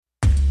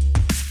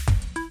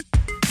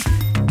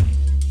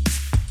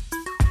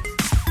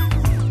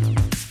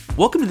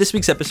Welcome to this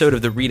week's episode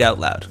of the Read Out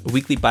Loud, a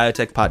weekly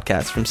biotech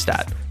podcast from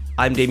Stat.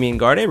 I'm Damian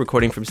Garde,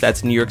 recording from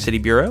Stat's New York City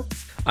bureau.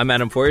 I'm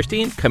Adam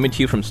Feuerstein, coming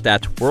to you from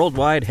Stat's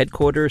worldwide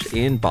headquarters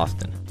in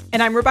Boston.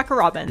 And I'm Rebecca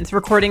Robbins,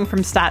 recording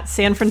from Stat's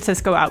San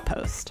Francisco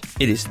outpost.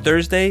 It is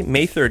Thursday,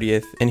 May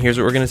 30th, and here's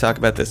what we're going to talk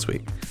about this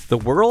week. The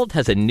world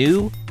has a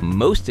new,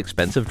 most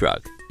expensive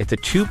drug. It's a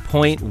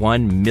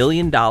 $2.1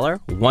 million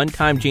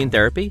one-time gene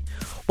therapy.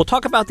 We'll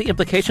talk about the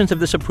implications of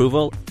this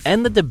approval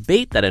and the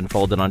debate that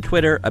unfolded on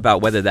Twitter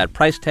about whether that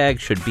price tag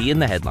should be in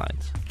the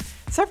headlines.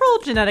 Several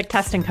genetic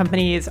testing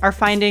companies are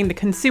finding the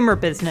consumer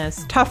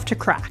business tough to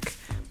crack.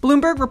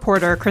 Bloomberg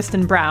reporter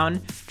Kristen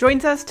Brown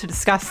joins us to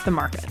discuss the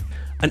market.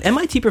 An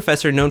MIT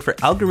professor known for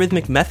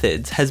algorithmic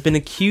methods has been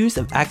accused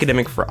of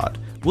academic fraud.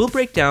 We'll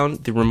break down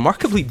the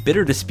remarkably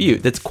bitter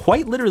dispute that's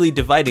quite literally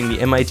dividing the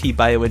MIT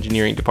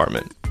bioengineering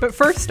department. But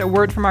first, a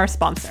word from our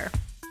sponsor.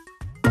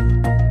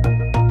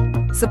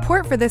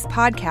 Support for this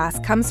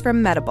podcast comes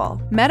from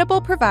Medable.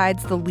 Medable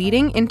provides the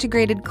leading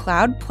integrated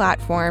cloud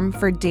platform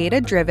for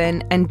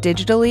data-driven and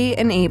digitally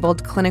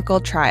enabled clinical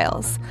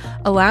trials,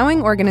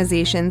 allowing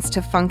organizations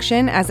to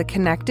function as a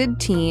connected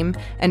team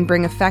and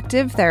bring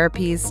effective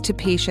therapies to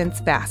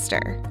patients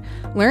faster.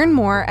 Learn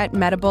more at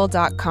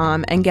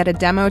medable.com and get a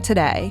demo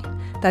today.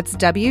 That's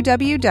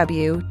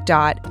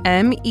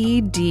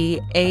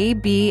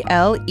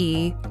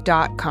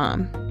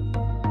www.medable.com.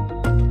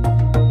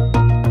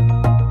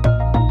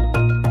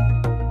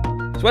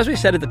 So as we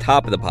said at the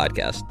top of the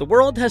podcast, the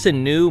world has a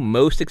new,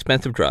 most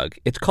expensive drug.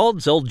 It's called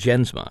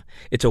Zolgensma.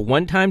 It's a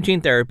one-time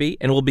gene therapy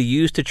and will be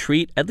used to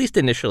treat, at least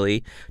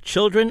initially,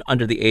 children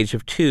under the age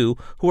of 2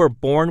 who are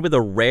born with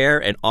a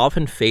rare and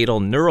often fatal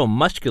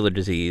neuromuscular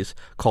disease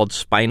called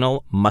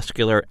spinal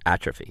muscular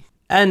atrophy.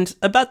 And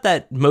about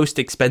that most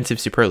expensive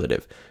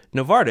superlative,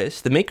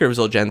 Novartis, the maker of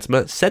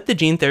Zolgensma, set the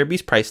gene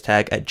therapy's price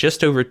tag at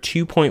just over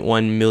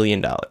 $2.1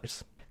 million.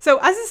 So,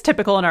 as is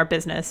typical in our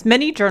business,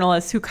 many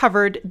journalists who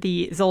covered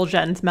the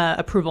Zolgensma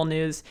approval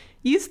news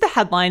used the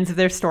headlines of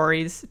their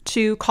stories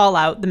to call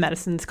out the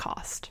medicine's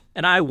cost.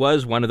 And I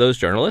was one of those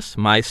journalists.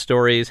 My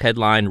story's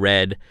headline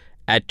read,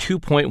 "At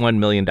 $2.1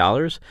 million,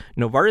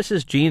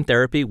 Novartis' gene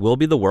therapy will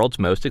be the world's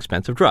most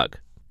expensive drug."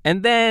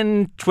 And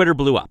then Twitter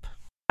blew up.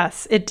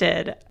 Yes, it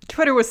did.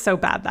 Twitter was so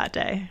bad that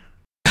day.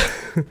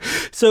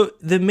 So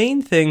the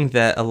main thing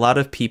that a lot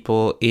of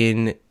people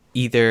in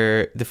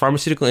either the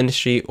pharmaceutical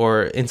industry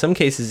or in some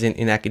cases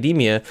in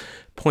academia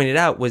pointed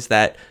out was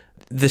that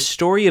the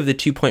story of the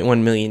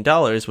 $2.1 million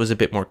was a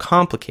bit more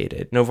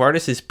complicated.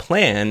 Novartis's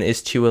plan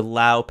is to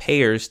allow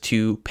payers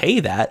to pay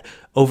that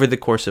over the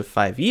course of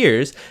 5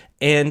 years,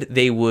 and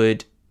they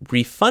would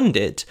refund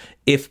it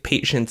if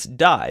patients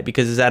die.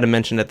 Because as Adam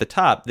mentioned at the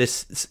top,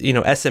 this,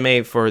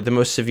 SMA for the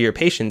most severe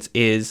patients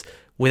is,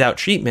 without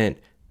treatment,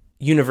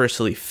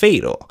 universally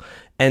fatal.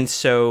 And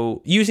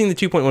so using the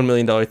 $2.1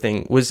 million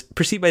thing was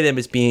perceived by them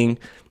as being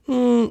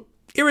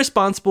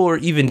irresponsible or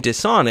even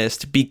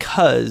dishonest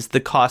because the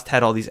cost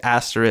had all these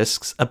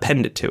asterisks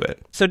appended to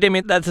it. So,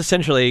 Damien, that's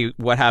essentially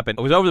what happened.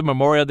 It was over the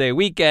Memorial Day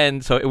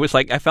weekend, so it was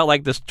like, I felt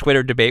like this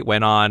Twitter debate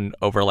went on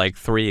over like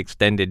 3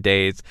 extended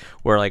days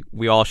where like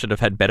we all should have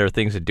had better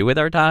things to do with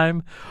our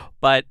time.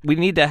 But we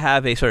need to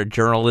have a sort of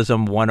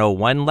journalism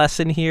 101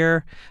 lesson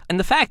here. And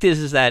the fact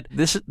is that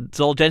this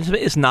Zolgensma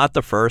is not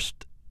the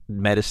first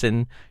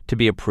medicine to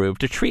be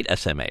approved to treat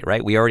SMA,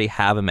 right? We already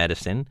have a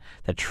medicine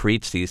that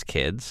treats these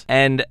kids.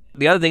 And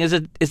the other thing is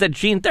that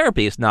gene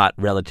therapy is not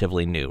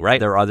relatively new,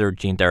 right? There are other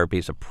gene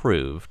therapies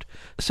approved.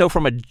 So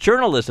from a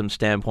journalism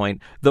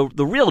standpoint, the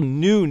real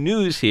new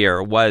news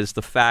here was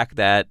the fact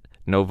that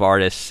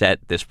Novartis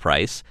set this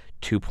price,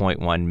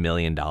 $2.1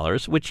 million,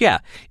 which,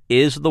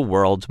 is the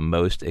world's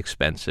most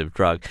expensive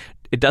drug.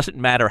 It doesn't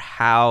matter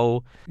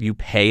how you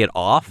pay it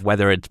off,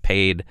 whether it's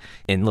paid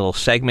in little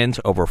segments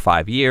over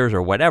 5 years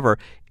or whatever.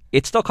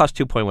 It still costs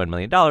 $2.1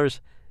 million.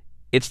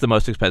 It's the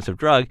most expensive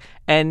drug.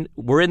 And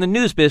we're in the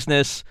news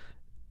business,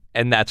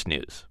 and that's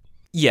news.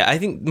 Yeah, I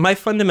think my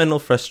fundamental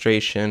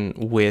frustration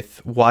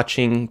with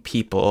watching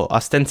people,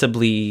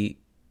 ostensibly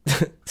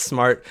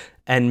smart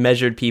and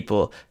measured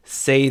people,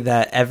 say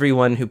that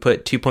everyone who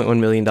put $2.1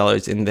 million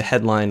in the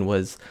headline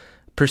was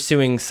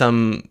pursuing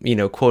some,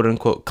 quote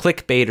unquote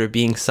clickbait or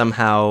being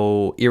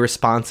somehow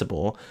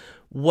irresponsible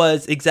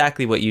was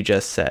exactly what you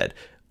just said.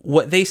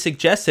 What they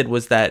suggested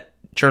was that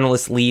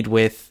journalists lead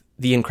with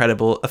the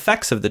incredible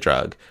effects of the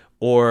drug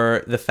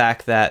or the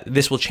fact that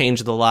this will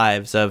change the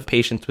lives of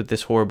patients with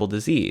this horrible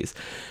disease.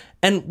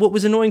 And what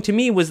was annoying to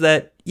me was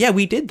that,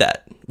 we did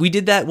that. We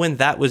did that when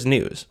that was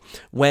news.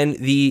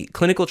 When the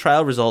clinical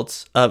trial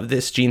results of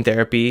this gene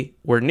therapy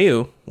were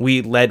new,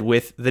 we led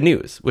with the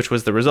news, which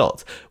was the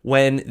results.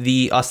 When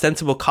the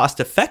ostensible cost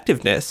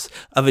effectiveness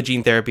of a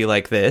gene therapy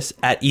like this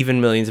at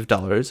even millions of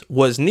dollars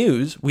was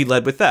news, we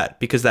led with that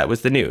because that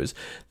was the news.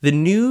 The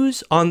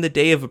news on the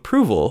day of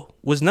approval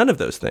was none of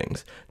those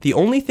things. The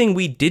only thing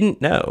we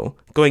didn't know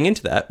going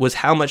into that was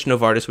how much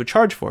Novartis would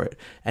charge for it.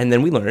 And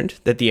then we learned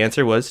that the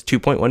answer was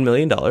 $2.1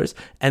 million,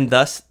 and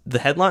thus the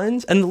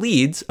headlines and the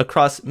leads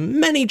across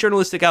many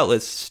journalistic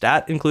outlets,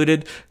 Stat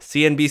included,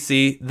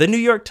 CNBC, The New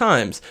York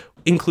Times,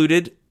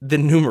 included the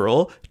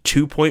numeral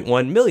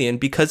 2.1 million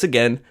because,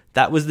 again,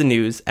 that was the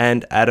news.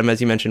 And Adam,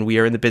 as you mentioned, we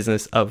are in the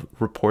business of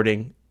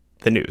reporting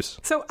the news.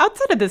 So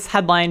outside of this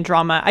headline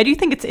drama, I do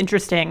think it's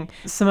interesting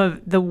some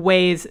of the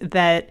ways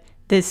that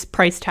this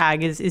price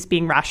tag is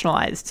being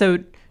rationalized. So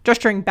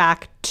gesturing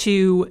back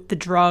to the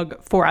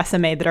drug for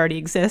SMA that already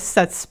exists,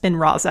 that's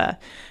Spinraza.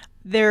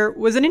 There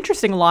was an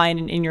interesting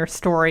line in your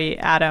story,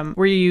 Adam,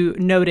 where you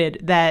noted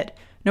that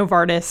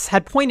Novartis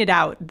had pointed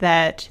out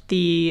that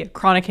the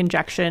chronic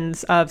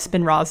injections of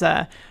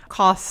Spinraza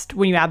cost,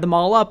 when you add them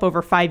all up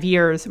over 5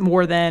 years,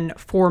 more than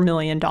 $4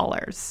 million.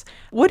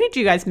 What did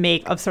you guys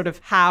make of sort of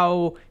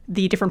how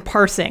the different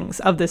parsings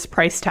of this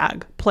price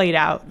tag played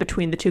out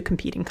between the two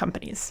competing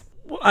companies?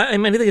 Well, I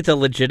think it's a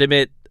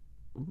legitimate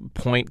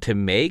point to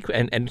make,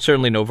 and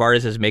certainly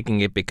Novartis is making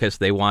it because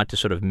they want to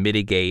sort of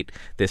mitigate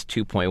this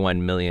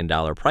 $2.1 million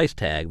price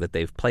tag that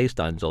they've placed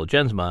on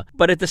Zolgensma.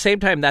 But at the same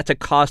time, that's a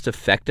cost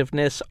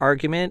effectiveness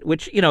argument,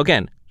 which,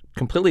 again,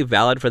 completely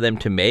valid for them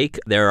to make.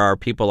 There are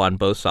people on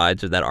both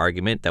sides of that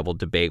argument that will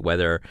debate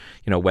whether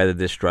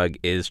this drug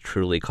is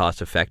truly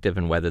cost effective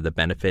and whether the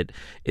benefit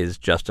is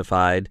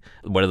justified,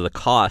 whether the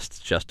costs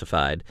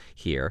justified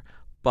here.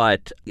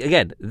 But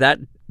again, that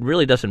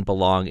really doesn't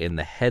belong in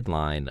the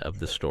headline of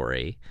the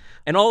story.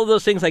 And all of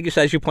those things, like you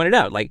said, as you pointed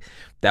out, like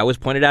that was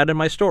pointed out in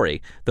my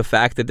story. The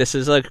fact that this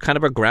is a kind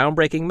of a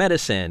groundbreaking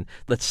medicine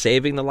that's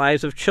saving the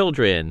lives of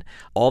children.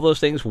 All those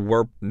things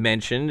were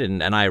mentioned,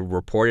 and I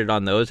reported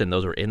on those, and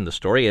those were in the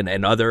story.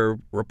 And other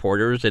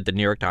reporters at the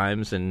New York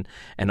Times and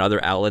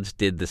other outlets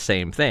did the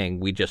same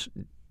thing. We just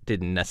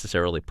didn't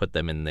necessarily put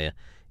them in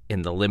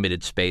the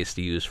limited space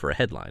to use for a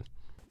headline.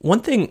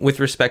 One thing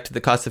with respect to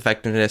the cost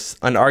effectiveness,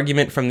 an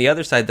argument from the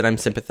other side that I'm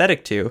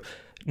sympathetic to,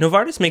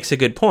 Novartis makes a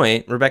good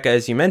point, Rebecca,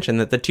 as you mentioned,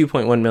 that the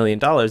 $2.1 million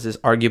is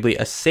arguably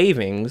a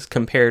savings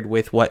compared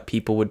with what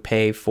people would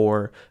pay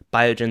for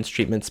Biogen's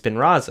treatment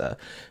Spinraza.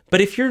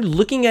 But if you're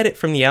looking at it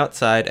from the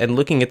outside and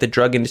looking at the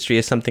drug industry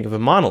as something of a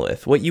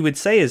monolith, what you would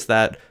say is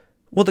that,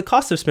 well, the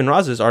cost of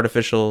Spinraza is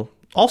artificial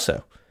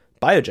also.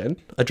 Biogen,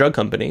 a drug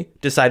company,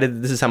 decided that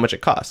this is how much it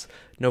costs.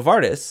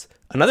 Novartis,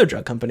 another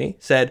drug company,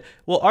 said,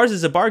 well, ours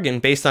is a bargain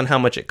based on how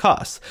much it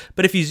costs.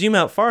 But if you zoom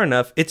out far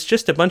enough, it's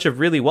just a bunch of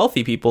really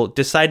wealthy people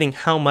deciding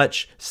how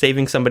much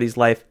saving somebody's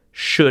life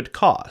should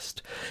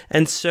cost.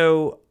 And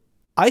so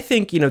I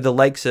think, the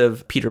likes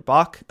of Peter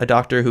Bach, a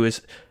doctor who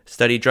has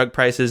studied drug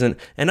prices, and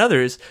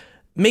others,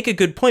 make a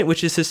good point,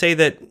 which is to say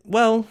that,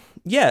 well,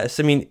 yes,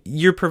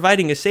 you're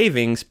providing a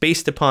savings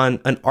based upon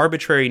an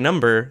arbitrary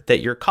number that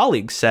your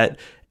colleagues set.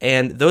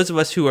 And those of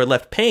us who are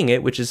left paying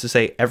it, which is to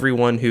say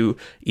everyone who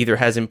either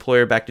has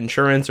employer-backed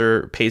insurance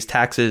or pays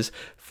taxes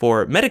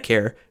for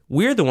Medicare,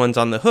 we're the ones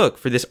on the hook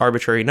for this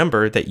arbitrary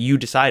number that you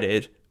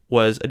decided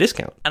was a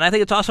discount. And I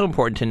think it's also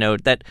important to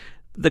note that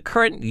the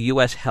current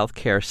U.S.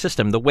 healthcare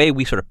system, the way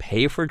we sort of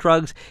pay for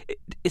drugs,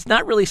 it's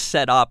not really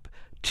set up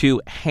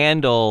to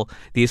handle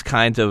these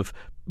kinds of,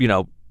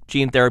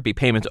 gene therapy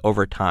payments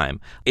over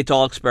time. It's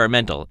all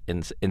experimental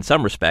in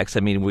some respects.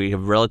 We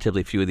have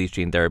relatively few of these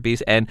gene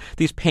therapies, and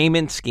these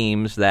payment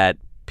schemes that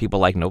people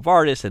like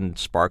Novartis and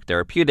Spark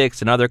Therapeutics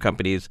and other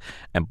companies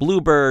and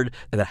Bluebird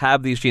that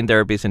have these gene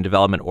therapies in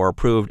development or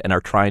approved and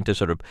are trying to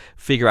sort of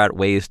figure out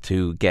ways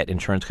to get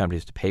insurance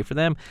companies to pay for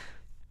them,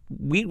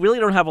 we really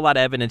don't have a lot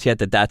of evidence yet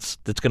that that's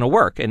going to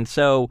work. And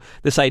so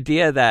this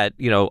idea that,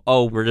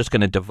 we're just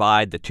going to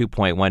divide the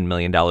 $2.1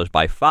 million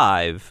by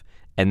 5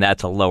 and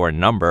that's a lower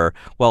number.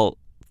 Well,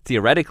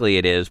 theoretically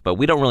it is, but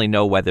we don't really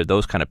know whether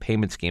those kind of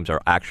payment schemes are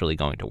actually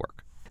going to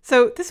work.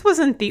 So this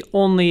wasn't the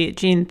only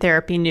gene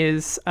therapy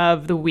news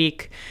of the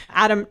week.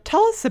 Adam,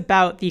 tell us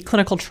about the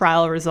clinical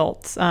trial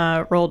results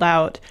rolled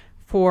out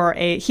for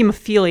a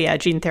hemophilia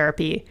gene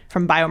therapy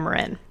from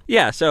BioMarin.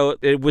 Yeah, so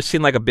it was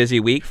seemed like a busy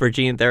week for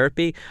gene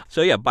therapy.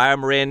 So yeah,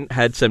 BioMarin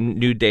had some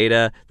new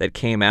data that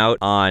came out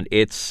on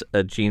its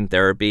gene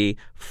therapy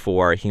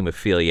for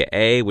hemophilia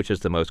A, which is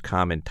the most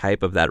common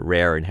type of that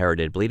rare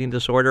inherited bleeding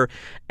disorder.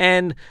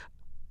 And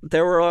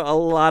there were a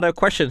lot of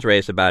questions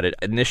raised about it.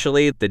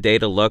 Initially, the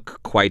data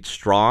look quite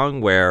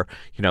strong where,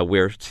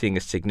 we're seeing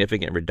a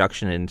significant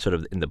reduction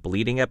in the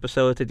bleeding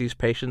episodes that these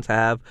patients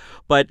have.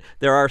 But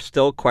there are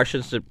still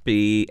questions to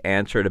be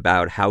answered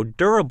about how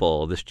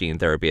durable this gene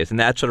therapy is. And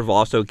that sort of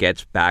also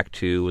gets back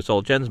to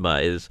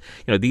Zolgensma is,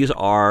 these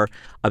are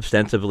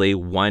ostensibly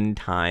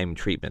one-time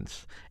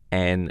treatments.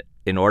 And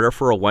in order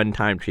for a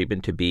one-time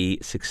treatment to be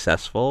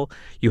successful,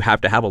 you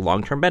have to have a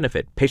long-term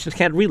benefit. Patients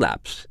can't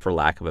relapse, for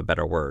lack of a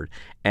better word.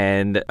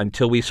 And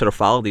until we sort of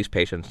follow these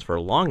patients for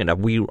long enough,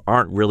 we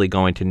aren't really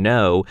going to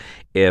know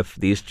if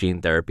these gene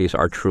therapies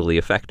are truly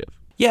effective.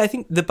 Yeah, I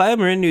think the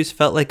BioMarin news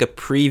felt like a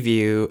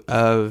preview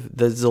of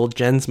the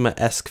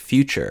Zolgensma-esque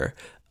future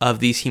of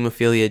these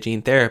hemophilia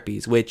gene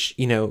therapies, which,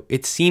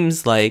 it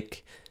seems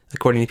like,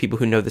 according to people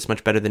who know this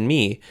much better than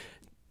me,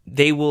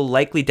 they will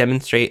likely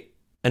demonstrate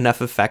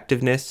enough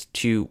effectiveness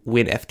to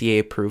win FDA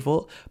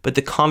approval, but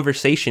the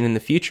conversation in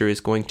the future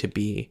is going to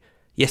be,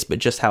 yes, but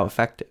just how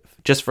effective?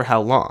 just for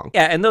how long?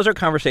 Yeah, and those are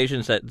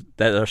conversations that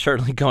are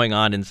certainly going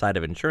on inside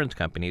of insurance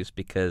companies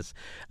because,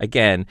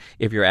 again,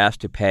 if you're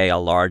asked to pay a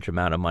large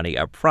amount of money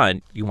up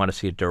front, you want to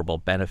see a durable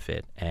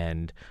benefit.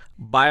 And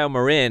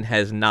BioMarin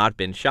has not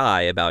been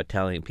shy about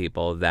telling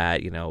people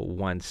that,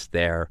 once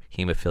their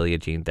hemophilia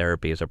gene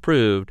therapy is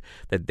approved,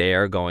 that they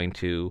are going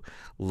to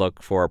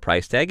look for a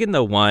price tag in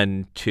the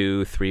 $1,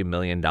 $2, $3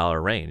 million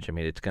range. I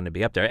mean, it's going to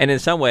be up there. And in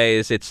some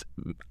ways, it's,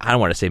 I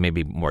don't want to say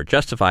maybe more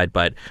justified,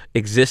 but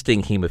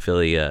existing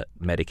hemophilia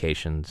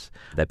medications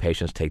that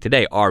patients take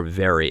today are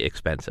very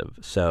expensive.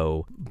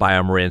 So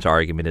BioMarin's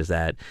argument is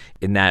that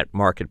in that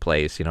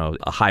marketplace,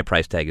 a high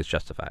price tag is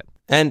justified.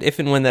 And if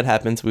and when that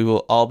happens, we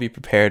will all be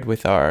prepared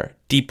with our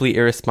deeply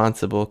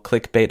irresponsible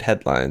clickbait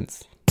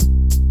headlines.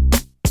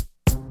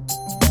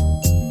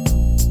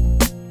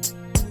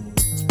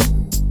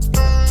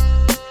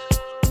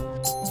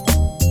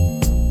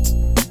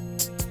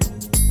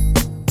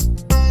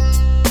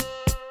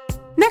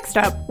 Next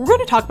up, we're going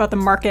to talk about the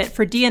market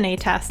for DNA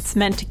tests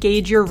meant to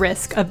gauge your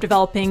risk of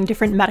developing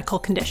different medical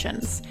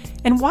conditions,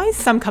 and why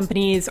some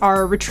companies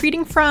are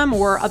retreating from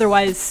or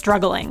otherwise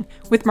struggling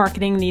with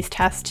marketing these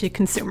tests to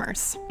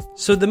consumers.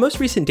 So the most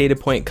recent data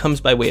point comes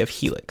by way of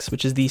Helix,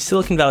 which is the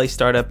Silicon Valley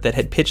startup that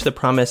had pitched the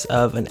promise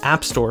of an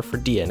app store for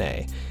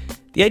DNA.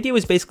 The idea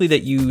was basically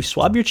that you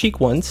swab your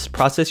cheek once,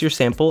 process your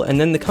sample, and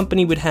then the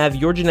company would have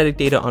your genetic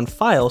data on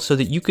file so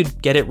that you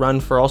could get it run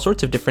for all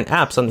sorts of different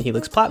apps on the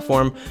Helix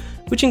platform,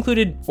 which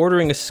included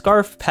ordering a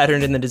scarf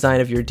patterned in the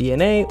design of your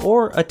DNA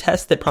or a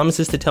test that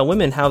promises to tell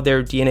women how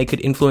their DNA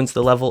could influence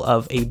the level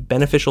of a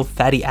beneficial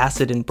fatty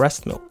acid in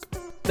breast milk.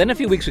 Then a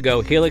few weeks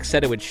ago, Helix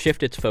said it would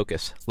shift its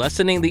focus,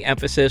 lessening the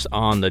emphasis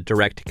on the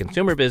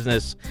direct-to-consumer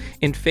business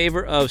in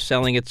favor of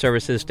selling its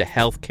services to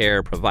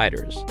healthcare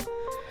providers.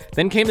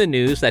 Then came the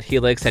news that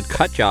Helix had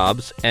cut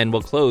jobs and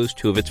will close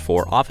 2 of its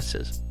 4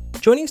 offices.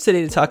 Joining us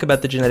today to talk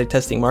about the genetic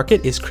testing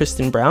market is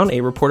Kristen Brown,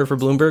 a reporter for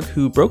Bloomberg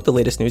who broke the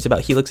latest news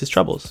about Helix's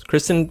troubles.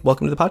 Kristen,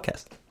 welcome to the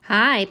podcast.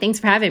 Hi, thanks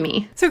for having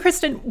me. So,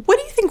 Kristen, what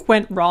do you think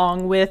went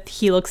wrong with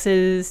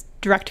Helix's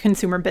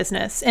direct-to-consumer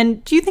business?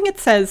 And do you think it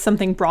says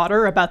something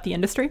broader about the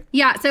industry?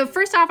 Yeah, so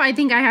first off, I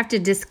think I have to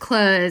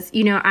disclose,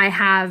 I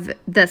have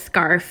the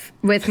scarf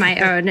with my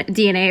own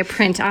DNA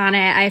print on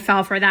it. I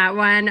fell for that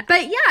one.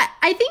 But yeah,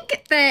 I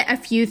think that a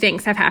few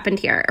things have happened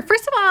here.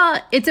 First of all,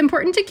 it's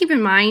important to keep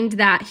in mind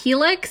that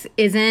Helix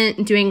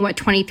isn't doing what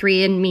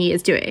 23andMe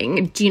is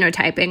doing,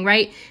 genotyping,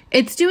 right?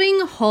 It's doing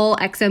whole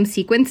exome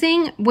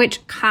sequencing,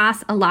 which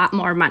costs a lot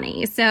more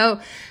money. So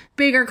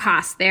bigger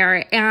costs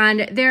there.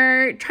 And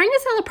they're trying to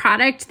sell a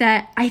product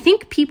that I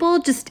think people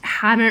just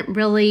haven't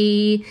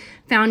really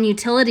found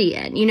utility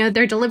in.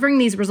 They're delivering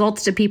these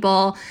results to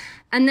people,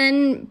 and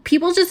then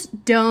people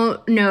just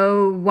don't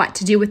know what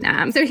to do with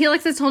them. So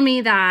Helix has told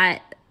me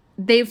that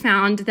they've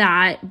found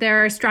that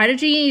their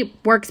strategy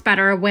works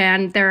better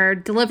when they're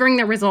delivering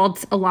the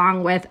results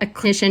along with a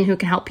clinician who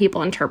can help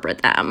people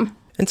interpret them.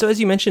 And so,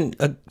 as you mentioned,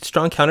 a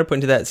strong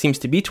counterpoint to that seems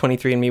to be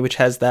 23andMe, which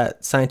has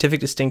that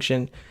scientific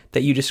distinction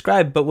that you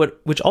described, but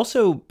which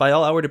also, by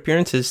all outward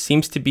appearances,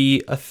 seems to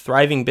be a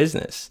thriving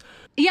business.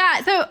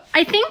 Yeah, so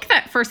I think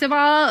that, first of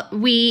all,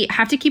 we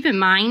have to keep in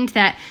mind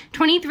that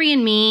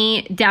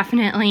 23andMe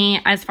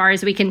definitely, as far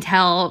as we can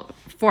tell,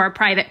 for a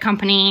private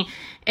company,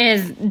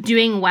 is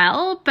doing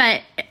well,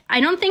 but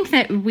I don't think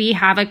that we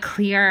have a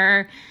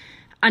clear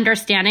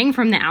understanding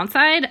from the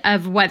outside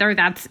of whether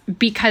that's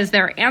because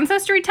their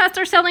ancestry tests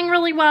are selling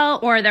really well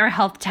or their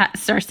health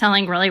tests are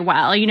selling really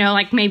well.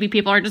 Like maybe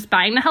people are just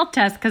buying the health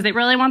test because they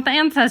really want the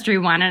ancestry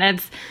one and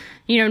it's,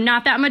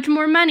 not that much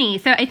more money.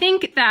 So I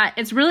think that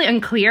it's really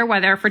unclear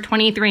whether for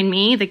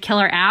 23andMe, the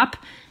killer app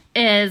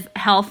is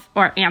health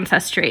or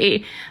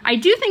ancestry. I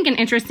do think an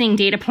interesting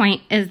data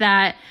point is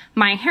that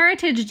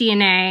MyHeritage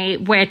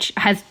DNA, which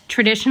has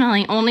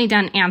traditionally only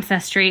done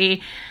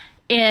ancestry,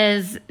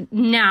 is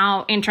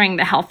now entering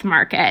the health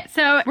market.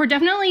 So we're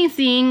definitely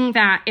seeing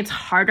that it's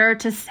harder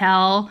to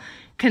sell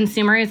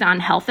consumers on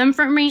health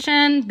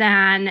information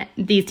than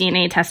these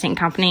DNA testing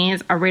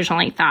companies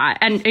originally thought.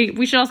 And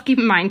we should also keep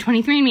in mind,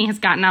 23andMe has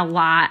gotten a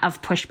lot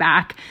of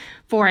pushback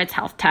for its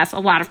health tests. A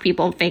lot of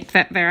people think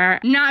that they're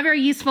not very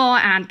useful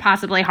and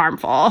possibly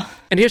harmful.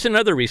 And here's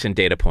another recent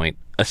data point.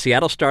 A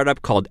Seattle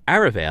startup called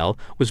Aravale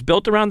was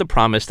built around the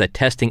promise that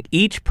testing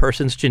each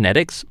person's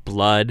genetics,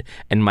 blood,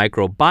 and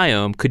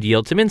microbiome could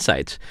yield some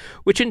insights,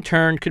 which in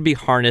turn could be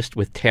harnessed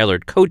with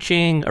tailored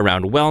coaching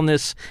around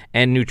wellness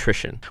and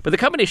nutrition. But the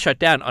company shut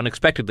down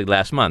unexpectedly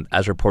last month,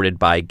 as reported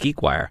by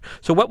GeekWire.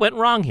 So what went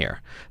wrong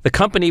here? The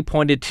company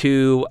pointed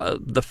to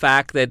the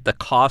fact that the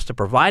cost of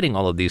providing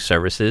all of these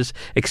services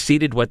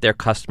exceeded what their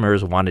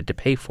customers wanted to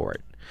pay for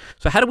it.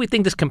 So how do we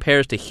think this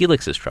compares to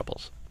Helix's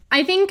troubles?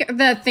 I think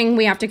the thing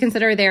we have to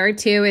consider there,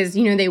 too, is,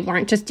 they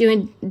weren't just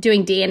doing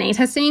DNA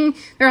testing.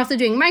 They're also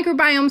doing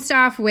microbiome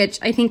stuff, which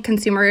I think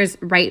consumers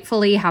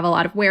rightfully have a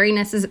lot of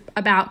wariness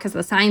about because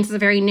the science is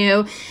very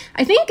new.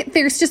 I think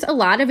there's just a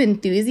lot of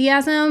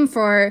enthusiasm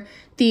for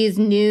these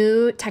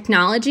new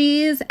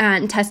technologies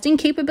and testing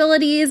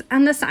capabilities,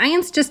 and the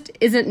science just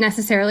isn't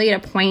necessarily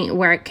at a point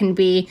where it can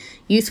be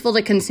useful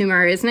to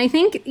consumers. And I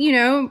think,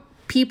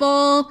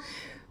 people,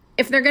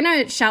 if they're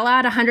going to shell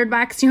out $100,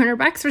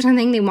 $200 for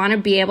something, they want to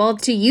be able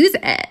to use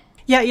it.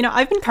 Yeah,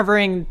 I've been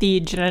covering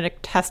the genetic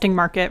testing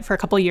market for a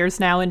couple of years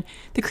now, and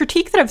the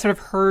critique that I've sort of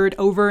heard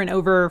over and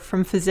over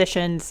from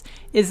physicians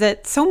is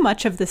that so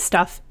much of this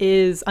stuff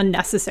is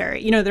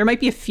unnecessary. There might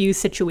be a few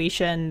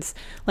situations,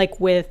 like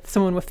with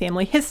someone with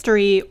family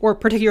history or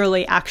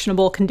particularly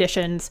actionable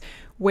conditions,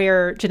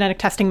 where genetic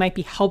testing might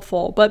be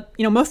helpful. But,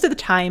 most of the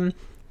time,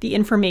 the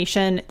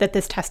information that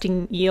this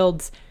testing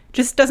yields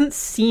just doesn't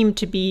seem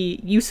to be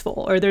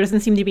useful, or there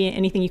doesn't seem to be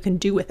anything you can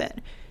do with it.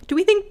 Do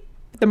we think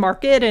the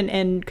market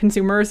and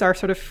consumers are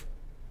sort of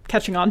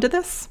catching on to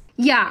this?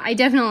 Yeah, I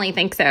definitely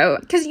think so.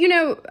 Because,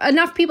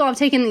 enough people have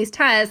taken these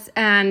tests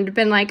and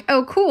been like,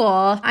 oh,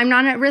 cool, I'm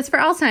not at risk for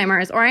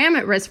Alzheimer's, or I am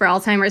at risk for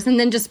Alzheimer's, and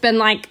then just been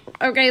like,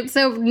 okay,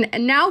 so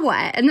now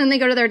what? And then they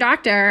go to their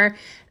doctor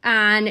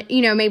and,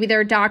 maybe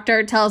their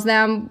doctor tells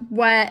them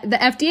what the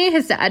FDA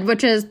has said,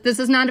 which is this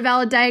is not a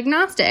valid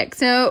diagnostic.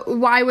 So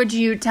why would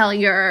you tell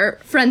your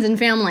friends and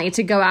family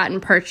to go out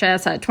and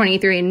purchase a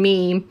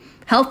 23andMe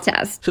health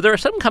test? So there are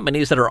some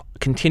companies that are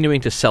continuing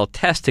to sell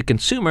tests to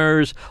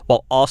consumers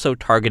while also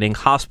targeting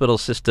hospital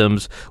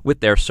systems with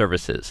their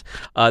services.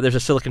 There's a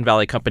Silicon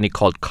Valley company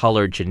called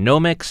Color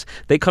Genomics.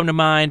 They come to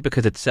mind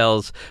because it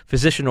sells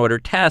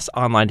physician-ordered tests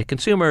online to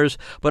consumers,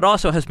 but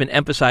also has been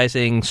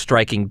emphasizing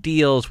striking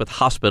deals with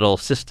hospital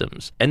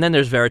systems. And then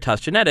there's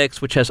Veritas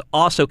Genetics, which has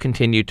also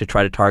continued to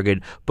try to target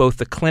both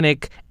the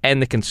clinic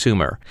and the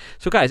consumer.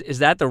 So guys, is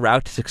that the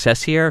route to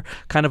success here?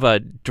 Kind of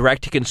a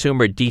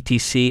direct-to-consumer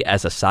DTC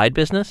as a side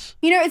business?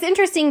 It's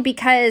interesting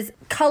because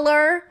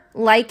Color,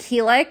 like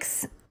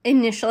Helix,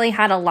 initially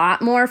had a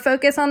lot more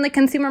focus on the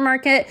consumer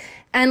market.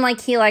 And like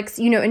Helix,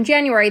 in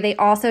January, they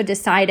also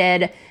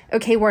decided,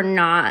 okay, we're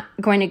not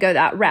going to go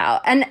that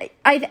route. And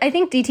I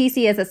think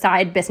DTC as a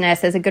side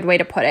business is a good way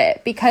to put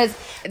it, because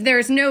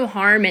there's no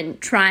harm in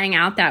trying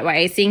out that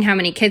way, seeing how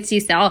many kits you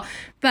sell.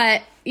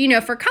 But,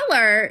 for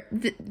Color,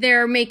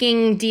 they're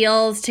making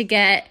deals to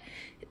get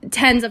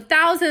tens of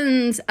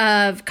thousands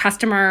of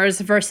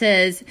customers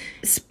versus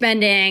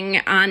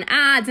spending on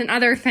ads and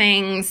other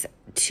things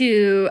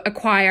to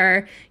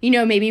acquire,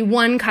 maybe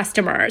one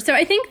customer. So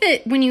I think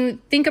that when you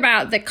think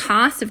about the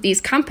cost of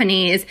these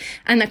companies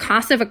and the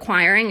cost of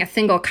acquiring a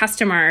single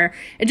customer,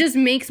 it just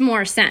makes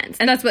more sense.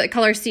 And that's what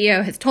Color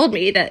CEO has told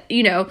me, that,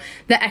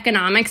 the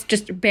economics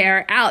just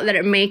bear out that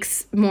it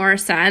makes more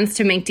sense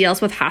to make deals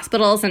with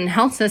hospitals and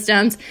health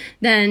systems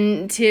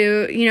than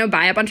to,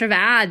 buy a bunch of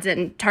ads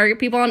and target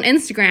people on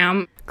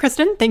Instagram.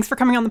 Kristen, thanks for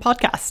coming on the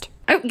podcast.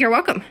 Oh, you're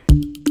welcome.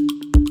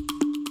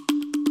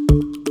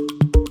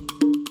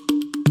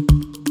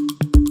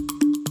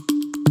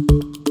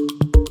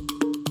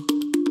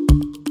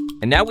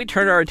 And now we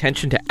turn our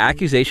attention to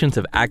accusations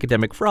of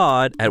academic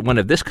fraud at one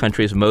of this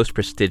country's most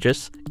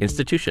prestigious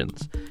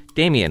institutions.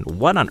 Damien,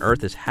 what on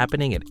earth is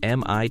happening at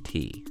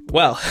MIT?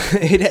 Well,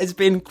 it has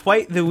been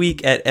quite the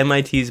week at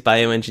MIT's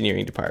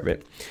bioengineering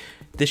department.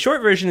 The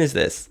short version is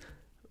this.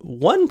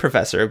 One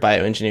professor of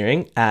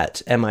bioengineering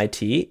at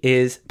MIT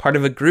is part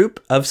of a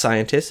group of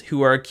scientists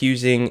who are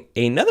accusing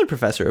another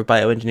professor of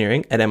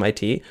bioengineering at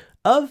MIT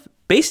of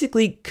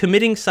basically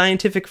committing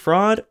scientific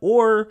fraud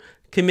or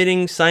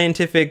committing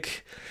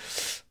scientific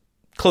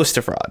close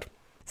to fraud.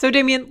 So,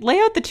 Damien, lay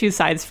out the two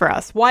sides for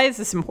us. Why is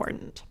this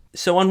important?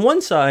 So on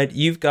one side,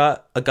 you've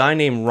got a guy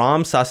named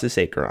Ram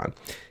Sasasekaran.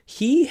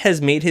 He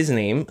has made his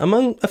name,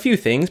 among a few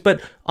things,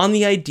 but on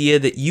the idea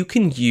that you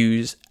can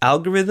use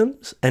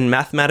algorithms and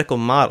mathematical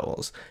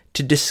models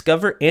to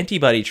discover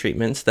antibody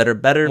treatments that are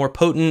better, more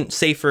potent,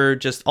 safer,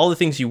 just all the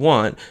things you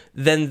want,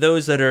 than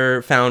those that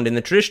are found in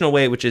the traditional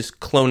way, which is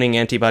cloning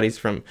antibodies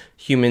from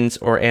humans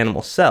or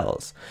animal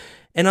cells.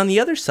 And on the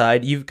other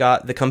side, you've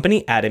got the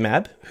company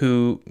Adimab,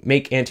 who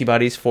make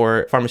antibodies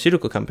for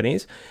pharmaceutical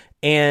companies.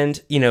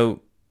 And,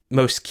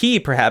 most key,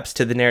 perhaps,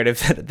 to the narrative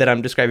that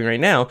I'm describing right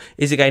now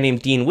is a guy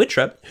named Dean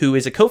Wittrup, who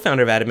is a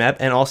co-founder of Adimab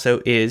and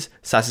also is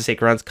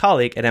Sasasekaran's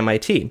colleague at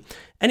MIT.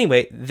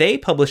 Anyway, they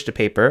published a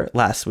paper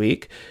last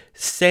week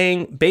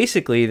saying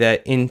basically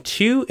that in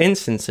two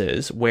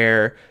instances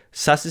where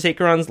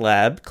Sasasekaran's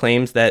lab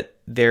claims that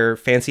their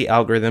fancy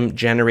algorithm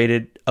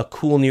generated a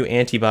cool new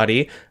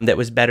antibody that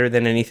was better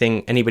than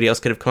anything anybody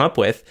else could have come up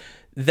with,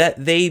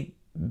 that they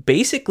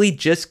basically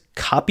just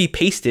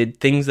copy-pasted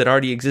things that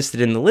already existed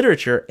in the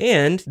literature.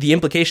 And the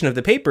implication of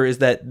the paper is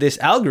that this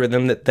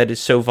algorithm that is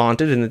so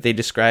vaunted and that they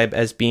describe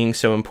as being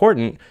so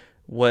important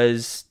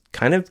was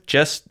kind of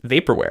just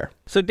vaporware.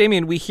 So,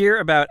 Damien, we hear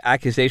about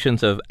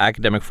accusations of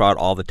academic fraud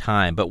all the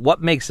time, but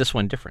what makes this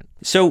one different?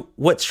 So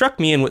what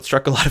struck me and what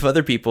struck a lot of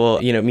other people,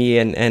 me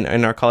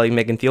and our colleague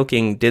Megan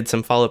Thielking did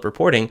some follow-up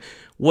reporting,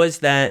 was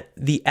that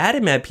the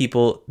Adimab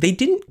people, they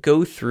didn't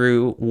go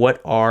through what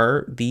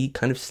are the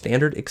kind of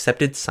standard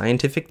accepted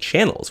scientific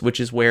channels, which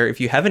is where if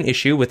you have an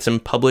issue with some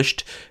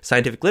published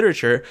scientific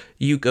literature,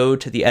 you go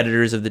to the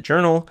editors of the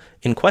journal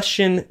in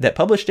question that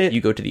published it,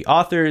 you go to the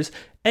authors,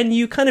 and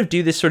you kind of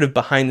do this sort of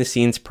behind the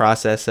scenes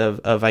process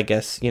of I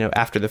guess,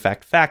 after the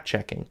fact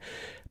checking.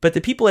 But the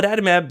people at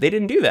Adimab, they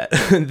didn't do that.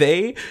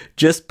 They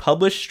just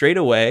published straight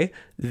away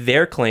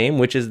their claim,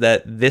 which is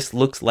that this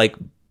looks like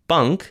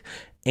bunk.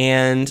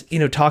 And,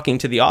 talking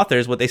to the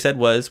authors, what they said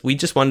was, we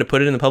just wanted to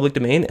put it in the public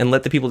domain and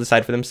let the people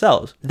decide for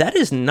themselves. That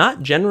is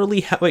not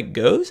generally how it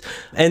goes.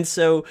 And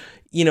so,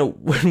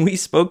 when we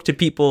spoke to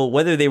people,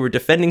 whether they were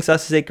defending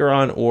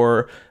Sasasekaran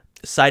or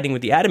siding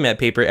with the Adimab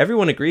paper,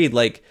 everyone agreed,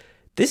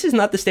 this is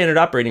not the standard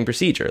operating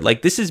procedure.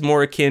 This is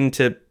more akin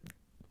to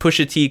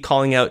Pusha T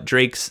calling out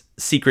Drake's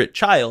secret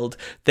child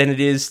than it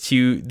is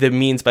to the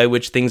means by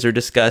which things are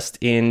discussed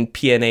in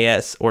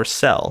PNAS or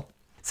Cell.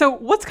 So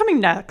what's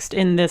coming next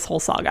in this whole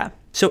saga?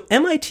 So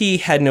MIT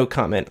had no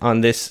comment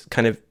on this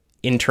kind of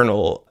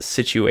internal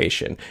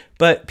situation,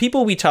 but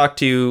people we talked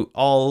to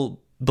all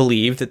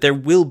believe that there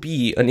will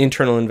be an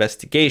internal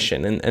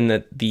investigation and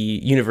that the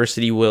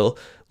university will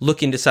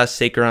look into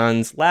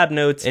Sasasekaran's lab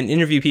notes and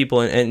interview people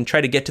and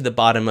try to get to the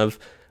bottom of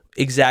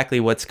exactly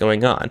what's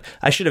going on.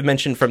 I should have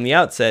mentioned from the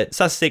outset,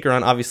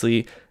 Sasasekaran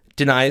obviously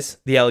denies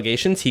the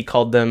allegations. He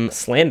called them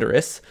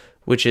slanderous,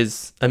 which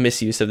is a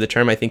misuse of the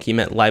term. I think he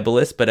meant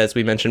libelous, but as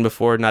we mentioned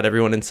before, not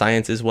everyone in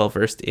science is well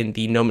versed in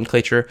the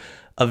nomenclature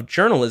of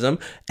journalism.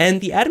 And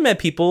the Adimab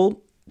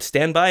people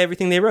stand by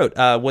everything they wrote.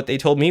 What they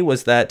told me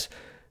was that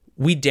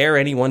we dare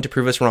anyone to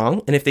prove us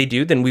wrong, and if they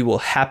do, then we will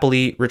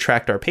happily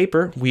retract our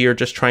paper. We are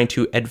just trying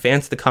to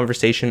advance the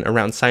conversation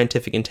around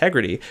scientific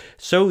integrity.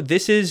 So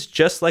this is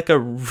just like a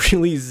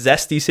really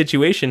zesty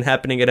situation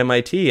happening at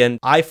MIT, and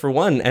I, for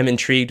one, am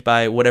intrigued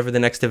by whatever the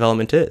next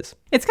development is.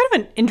 It's kind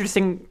of an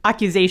interesting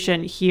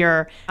accusation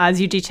here, as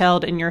you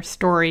detailed in your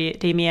story,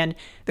 Damien.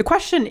 The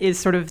question is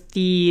sort of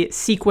the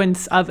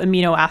sequence of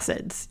amino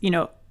acids.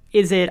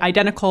 Is it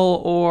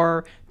identical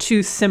or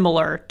too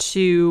similar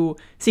to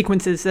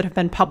sequences that have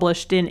been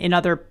published in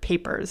other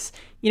papers?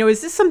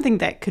 Is this something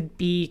that could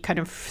be kind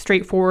of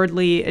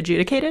straightforwardly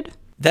adjudicated?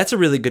 That's a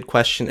really good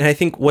question. And I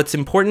think what's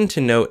important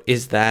to note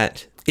is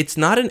that it's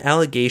not an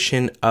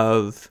allegation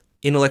of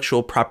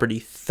intellectual property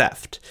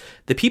theft.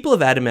 The people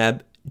of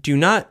Adimab do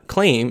not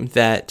claim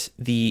that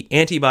the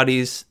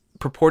antibodies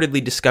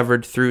purportedly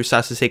discovered through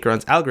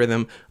Sasasekaran's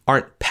algorithm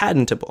aren't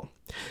patentable.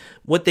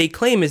 What they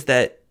claim is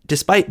that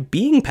despite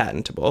being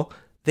patentable,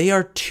 they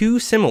are too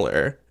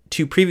similar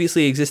to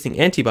previously existing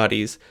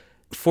antibodies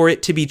for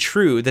it to be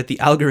true that the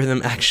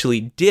algorithm actually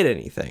did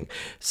anything.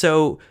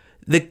 So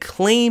the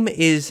claim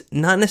is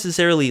not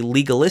necessarily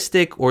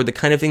legalistic or the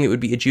kind of thing that would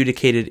be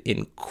adjudicated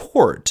in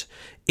court.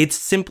 It's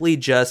simply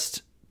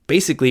just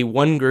basically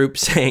one group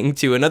saying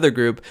to another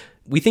group,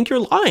 we think you're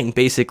lying,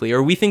 basically,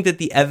 or we think that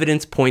the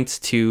evidence points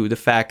to the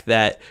fact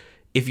that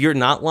if you're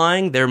not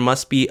lying, there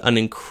must be an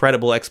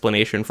incredible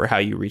explanation for how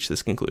you reach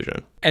this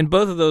conclusion. And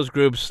both of those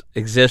groups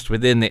exist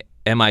within the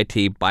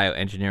MIT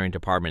bioengineering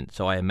department,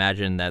 so I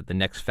imagine that the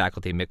next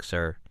faculty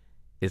mixer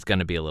is going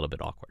to be a little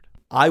bit awkward.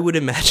 I would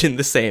imagine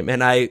the same,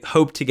 and I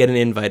hope to get an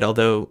invite,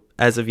 although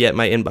as of yet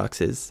my inbox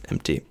is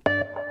empty.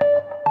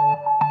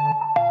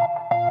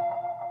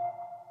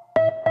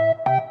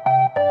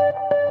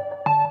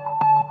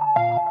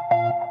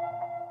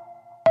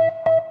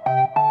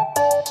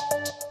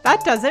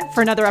 That does it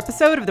for another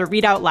episode of the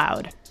Read Out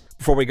Loud.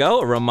 Before we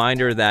go, a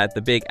reminder that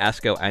the big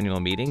ASCO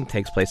annual meeting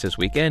takes place this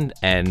weekend,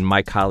 and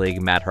my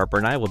colleague Matt Harper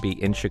and I will be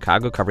in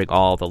Chicago covering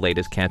all the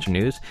latest cancer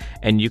news.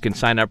 And you can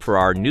sign up for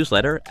our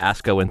newsletter,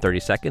 ASCO in 30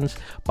 Seconds,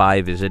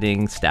 by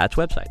visiting STAT's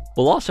website.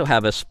 We'll also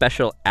have a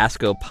special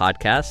ASCO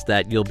podcast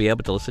that you'll be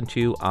able to listen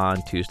to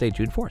on Tuesday,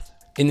 June 4th.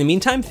 In the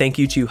meantime, thank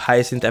you to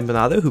Hyacinth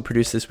Empanado, who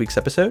produced this week's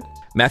episode.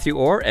 Matthew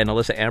Orr and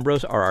Alyssa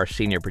Ambrose are our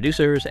senior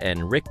producers,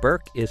 and Rick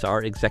Burke is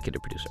our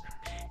executive producer.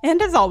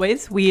 And as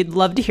always, we'd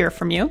love to hear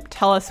from you.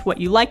 Tell us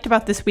what you liked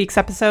about this week's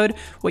episode,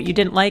 what you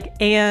didn't like,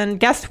 and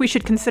guests we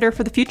should consider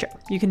for the future.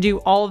 You can do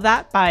all of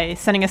that by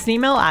sending us an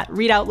email at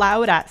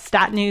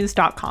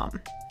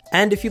readoutloud@statnews.com.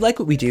 And if you like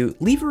what we do,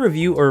 leave a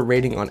review or a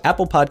rating on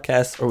Apple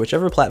Podcasts or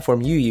whichever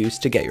platform you use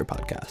to get your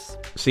podcasts.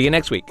 See you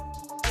next week.